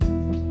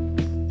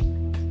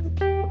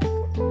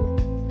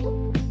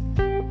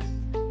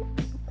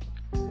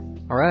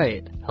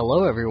Alright,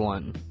 hello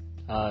everyone.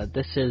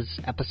 This is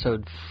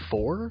episode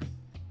 4?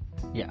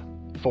 Yeah,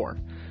 4.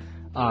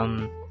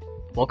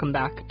 Welcome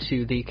back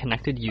to the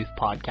Connected Youth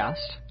podcast.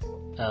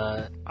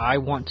 I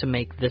want to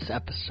make this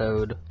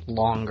episode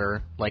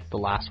longer like the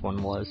last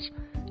one was,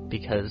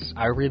 because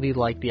I really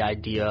like the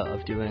idea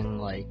of doing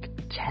like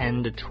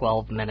 10 to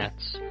 12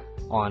 minutes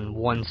on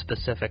one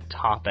specific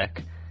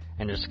topic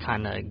and just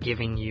kind of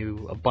giving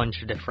you a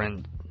bunch of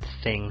different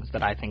things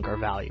that I think are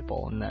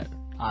valuable and that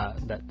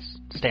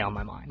stay on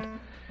my mind.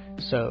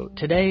 So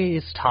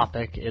today's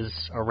topic is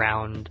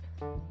around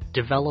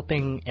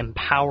developing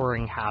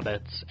empowering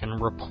habits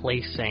and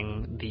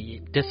replacing the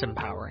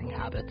disempowering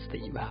habits that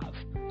you have.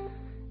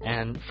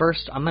 And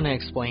first, I'm going to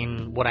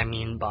explain what I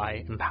mean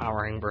by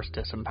empowering versus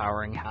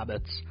disempowering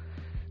habits.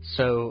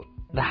 So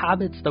the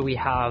habits that we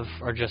have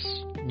are just,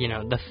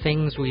 the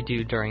things we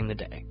do during the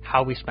day,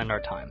 how we spend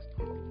our time.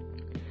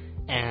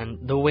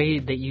 And the way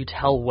that you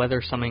tell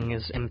whether something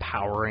is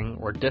empowering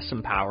or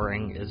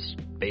disempowering is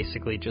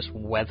basically just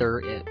whether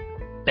it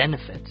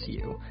benefits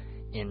you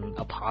in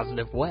a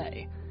positive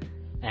way.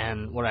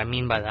 And what I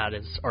mean by that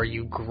is, are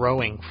you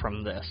growing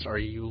from this? Are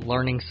you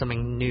learning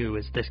something new?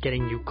 Is this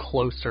getting you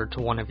closer to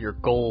one of your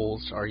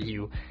goals? Are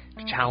you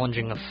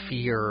challenging a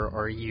fear?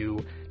 Are you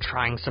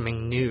trying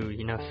something new?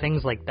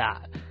 Things like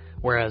that.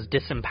 Whereas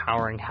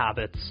disempowering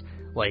habits,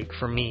 like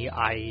for me,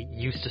 I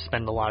used to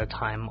spend a lot of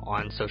time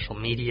on social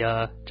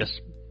media,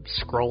 just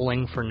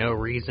scrolling for no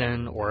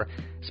reason, or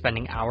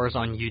spending hours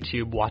on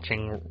YouTube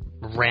watching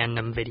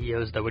random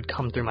videos that would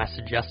come through my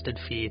suggested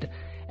feed.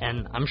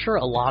 And I'm sure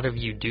a lot of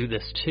you do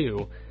this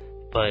too,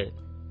 but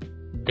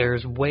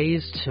there's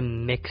ways to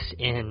mix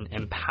in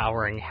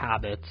empowering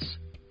habits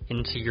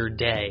into your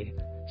day,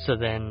 so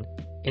then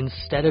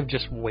instead of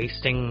just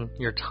wasting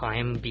your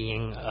time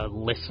being a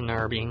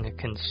listener, being a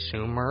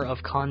consumer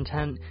of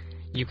content,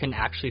 you can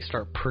actually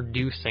start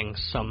producing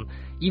some,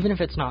 even if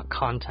it's not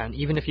content,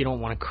 even if you don't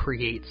want to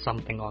create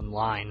something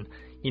online,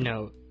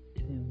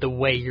 the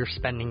way you're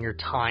spending your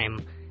time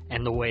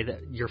and the way that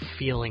you're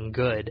feeling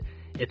good,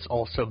 it's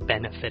also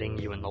benefiting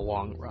you in the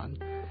long run.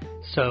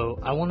 So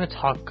I want to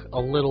talk a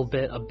little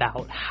bit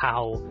about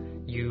how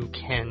you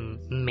can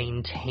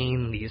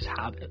maintain these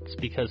habits,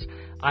 because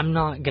I'm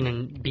not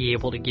going to be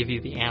able to give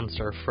you the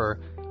answer for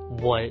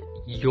what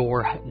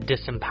your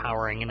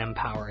disempowering and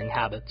empowering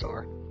habits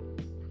are,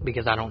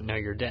 because I don't know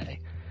your day.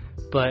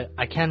 But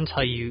I can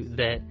tell you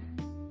that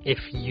if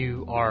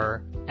you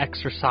are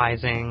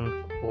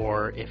exercising,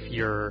 or if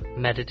you're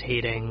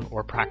meditating,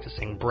 or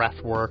practicing breath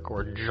work,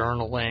 or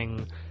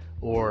journaling,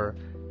 or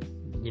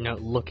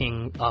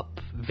looking up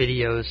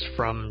videos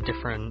from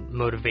different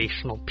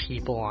motivational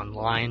people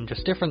online,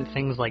 just different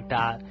things like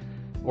that,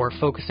 or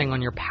focusing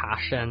on your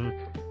passion,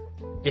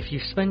 if you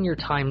spend your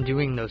time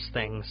doing those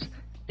things,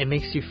 it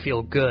makes you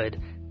feel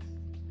good.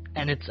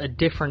 And it's a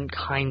different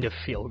kind of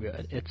feel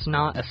good. It's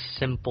not a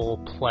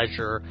simple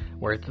pleasure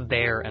where it's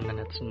there and then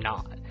it's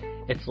not.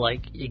 It's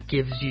like it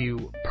gives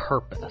you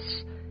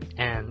purpose,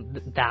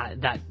 and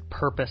that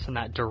purpose and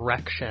that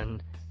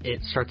direction,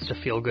 it starts to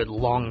feel good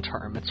long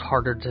term. It's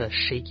harder to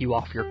shake you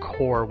off your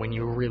core when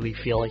you really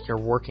feel like you're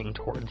working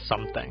towards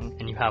something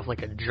and you have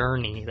like a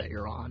journey that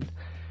you're on.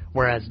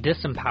 Whereas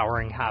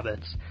disempowering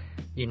habits,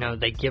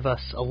 they give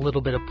us a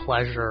little bit of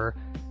pleasure,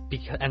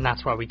 and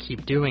that's why we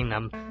keep doing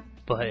them.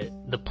 But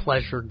the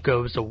pleasure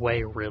goes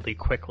away really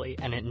quickly,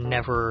 and it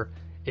never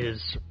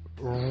is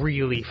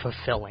really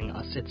fulfilling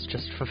us. It's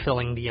just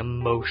fulfilling the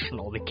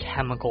emotional, the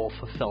chemical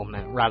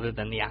fulfillment, rather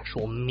than the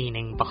actual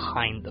meaning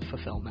behind the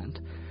fulfillment.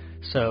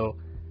 So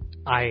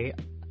I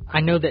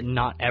know that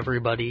not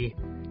everybody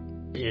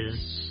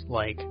is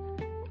like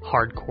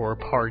hardcore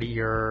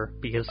partier,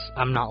 because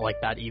I'm not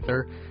like that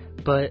either.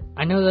 But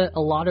I know that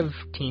a lot of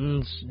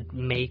teens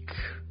make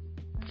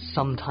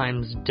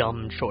sometimes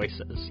dumb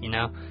choices,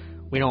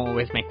 We don't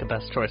always make the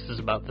best choices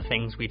about the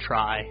things we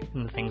try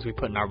and the things we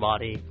put in our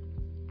body,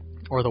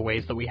 or the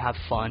ways that we have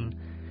fun.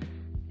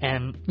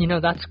 And,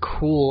 that's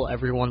cool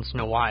every once in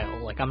a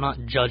while. Like, I'm not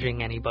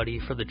judging anybody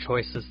for the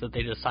choices that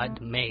they decide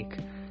to make,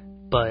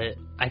 but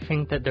I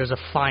think that there's a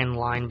fine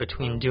line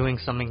between doing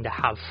something to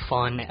have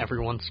fun every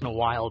once in a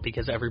while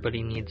because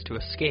everybody needs to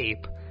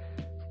escape,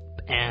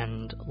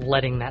 and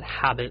letting that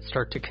habit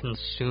start to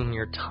consume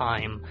your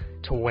time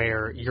to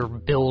where you're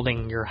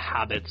building your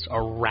habits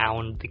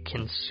around the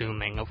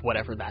consuming of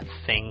whatever that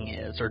thing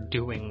is, or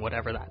doing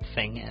whatever that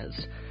thing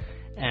is.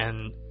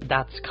 And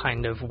that's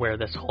kind of where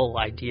this whole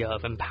idea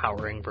of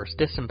empowering versus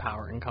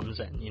disempowering comes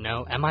in,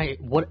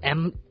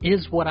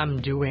 is what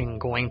I'm doing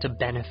going to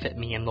benefit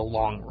me in the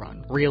long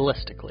run,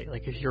 realistically?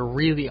 Like, if you're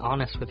really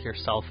honest with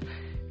yourself,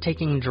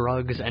 taking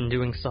drugs and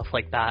doing stuff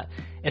like that,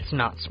 it's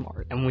not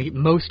smart. And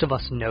most of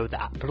us know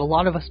that, but a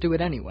lot of us do it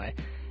anyway.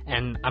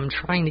 And I'm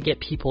trying to get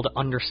people to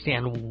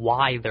understand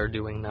why they're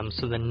doing them,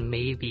 so then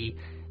maybe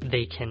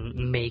they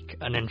can make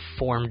an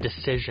informed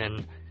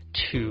decision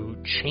to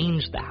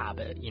change the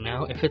habit,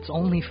 If it's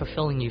only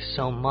fulfilling you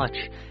so much,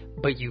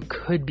 but you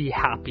could be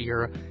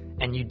happier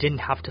and you didn't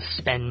have to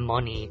spend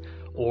money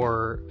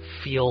or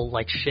feel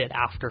like shit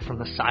after from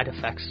the side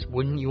effects,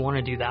 wouldn't you want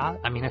to do that?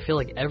 I mean, I feel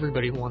like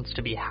everybody wants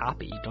to be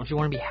happy. Don't you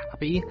want to be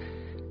happy?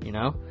 You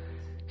know?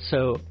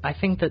 So I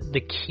think that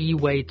the key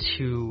way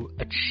to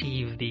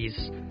achieve these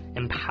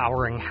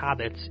empowering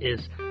habits is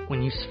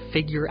when you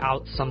figure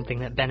out something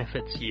that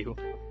benefits you,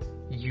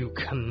 you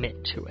commit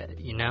to it,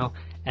 you know?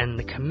 And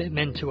the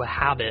commitment to a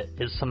habit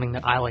is something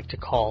that I like to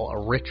call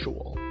a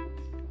ritual.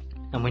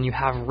 And when you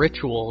have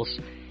rituals,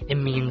 it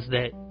means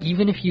that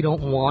even if you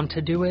don't want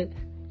to do it,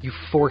 you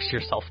force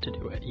yourself to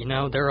do it. You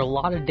know, there are a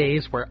lot of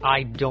days where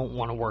I don't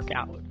want to work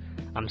out.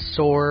 I'm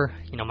sore,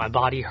 you know, my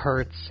body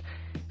hurts.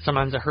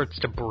 Sometimes it hurts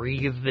to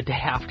breathe the day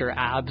after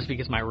abs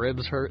because my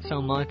ribs hurt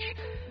so much.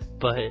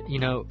 But, you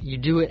know, you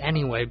do it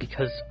anyway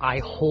because I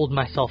hold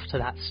myself to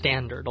that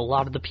standard. A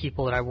lot of the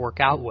people that I work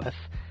out with,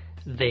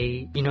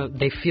 they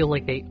feel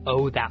like they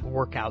owe that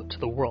workout to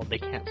the world. They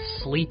can't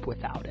sleep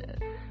without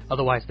it.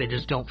 Otherwise, they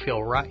just don't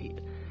feel right.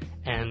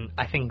 And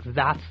I think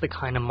that's the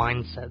kind of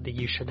mindset that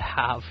you should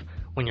have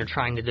when you're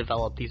trying to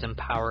develop these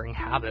empowering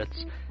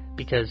habits,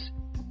 because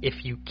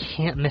if you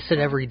can't miss it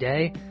every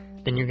day,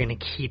 then you're going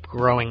to keep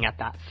growing at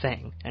that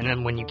thing. And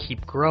then when you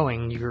keep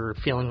growing, you're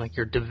feeling like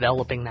you're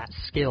developing that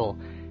skill,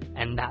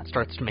 and that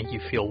starts to make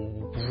you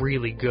feel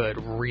really good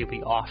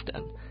really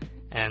often.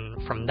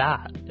 And from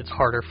that, it's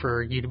harder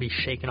for you to be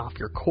shaken off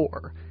your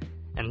core.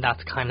 And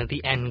that's kind of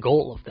the end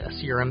goal of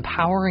this. Your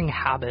empowering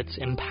habits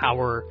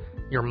empower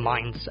your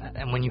mindset.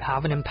 And when you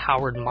have an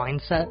empowered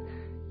mindset,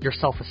 your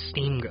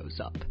self-esteem goes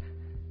up.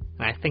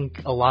 And I think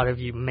a lot of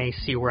you may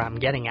see where I'm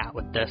getting at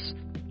with this.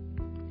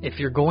 If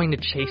you're going to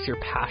chase your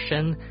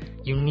passion,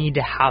 you need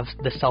to have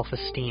the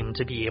self-esteem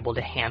to be able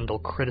to handle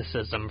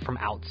criticism from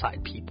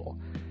outside people.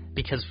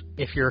 Because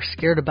if you're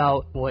scared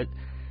about what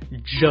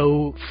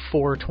Joe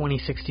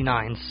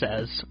 42069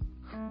 says,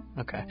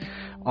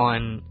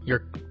 on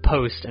your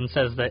post and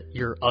says that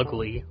you're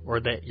ugly or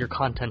that your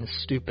content is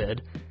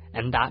stupid,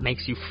 and that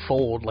makes you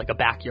fold like a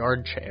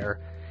backyard chair,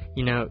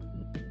 you know,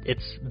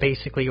 it's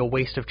basically a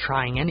waste of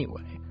trying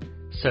anyway.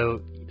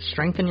 So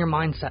strengthen your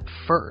mindset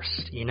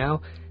first, you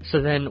know?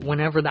 So then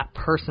whenever that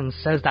person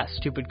says that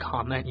stupid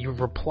comment, you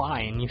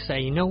reply and you say,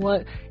 you know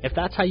what? If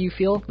that's how you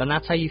feel, then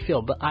that's how you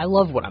feel. But I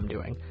love what I'm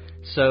doing,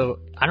 so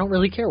I don't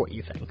really care what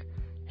you think.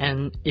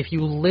 And if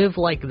you live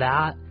like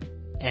that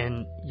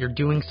and you're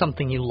doing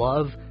something you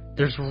love,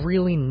 there's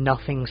really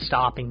nothing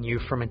stopping you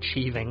from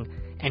achieving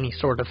any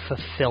sort of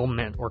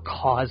fulfillment or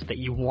cause that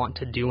you want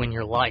to do in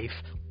your life.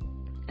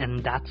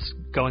 And that's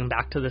going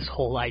back to this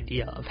whole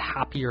idea of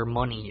happier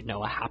money, you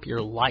know, a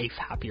happier life,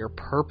 happier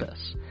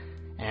purpose.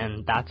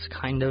 And that's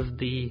kind of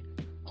the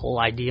whole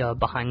idea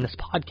behind this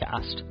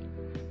podcast.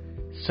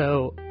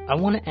 So I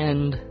want to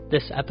end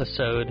this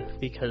episode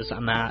because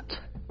I'm at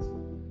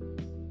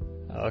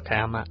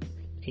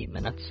 8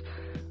 minutes.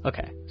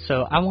 Okay,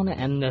 so I want to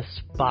end this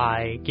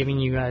by giving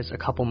you guys a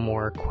couple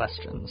more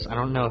questions. I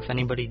don't know if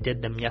anybody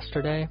did them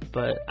yesterday,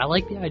 but I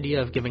like the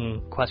idea of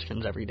giving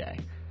questions every day.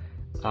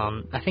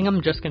 I think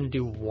I'm just going to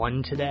do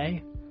one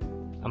today.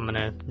 I'm going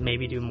to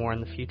maybe do more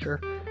in the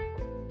future.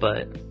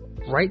 But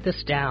write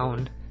this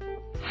down.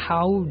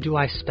 How do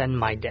I spend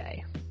my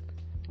day?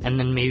 And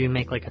then maybe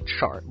make like a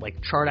chart.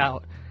 Like chart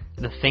out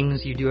the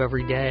things you do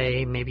every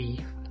day.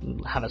 Maybe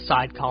have a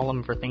side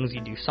column for things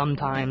you do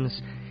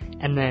sometimes.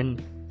 And then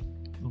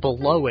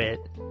below it,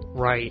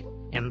 write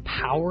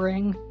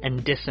empowering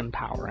and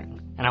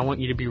disempowering. And I want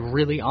you to be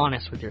really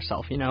honest with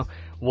yourself. You know,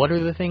 what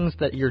are the things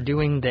that you're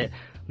doing that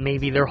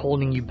maybe they're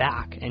holding you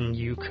back, and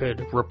you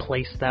could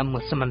replace them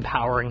with some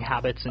empowering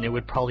habits, and it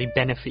would probably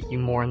benefit you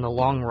more in the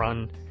long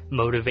run,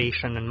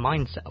 motivation and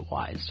mindset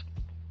wise.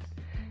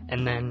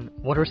 And then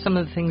what are some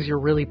of the things you're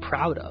really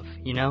proud of?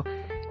 You know,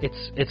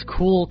 it's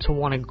cool to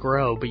want to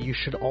grow, but you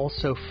should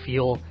also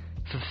feel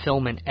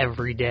fulfillment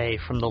every day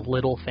from the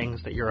little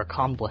things that you're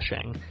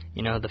accomplishing.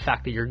 You know, the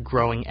fact that you're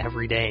growing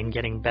every day and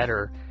getting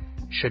better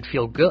should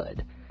feel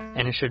good,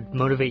 and it should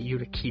motivate you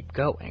to keep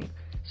going.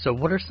 So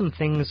what are some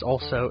things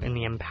also in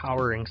the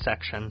empowering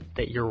section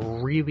that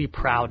you're really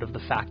proud of the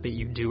fact that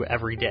you do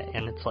every day?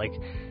 And it's like,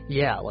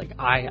 yeah, like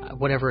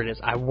whatever it is,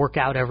 I work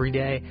out every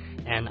day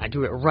and I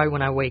do it right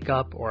when I wake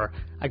up, or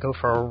I go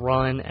for a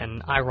run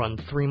and I run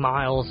 3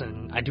 miles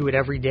and I do it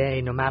every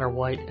day no matter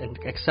what, and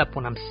except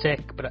when I'm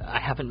sick, but I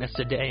haven't missed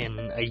a day in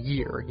a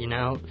year, you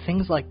know,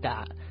 things like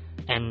that.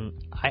 And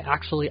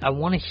I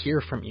want to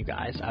hear from you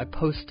guys. I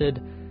posted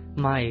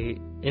my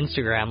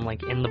Instagram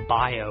like in the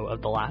bio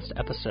of the last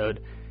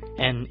episode,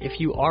 and if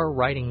you are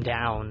writing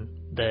down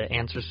the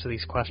answers to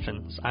these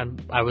questions,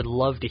 I would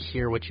love to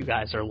hear what you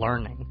guys are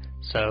learning.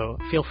 So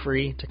feel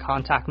free to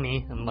contact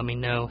me and let me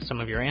know some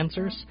of your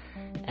answers,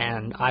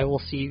 and I will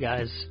see you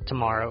guys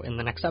tomorrow in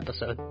the next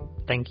episode.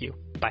 Thank you.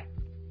 Bye.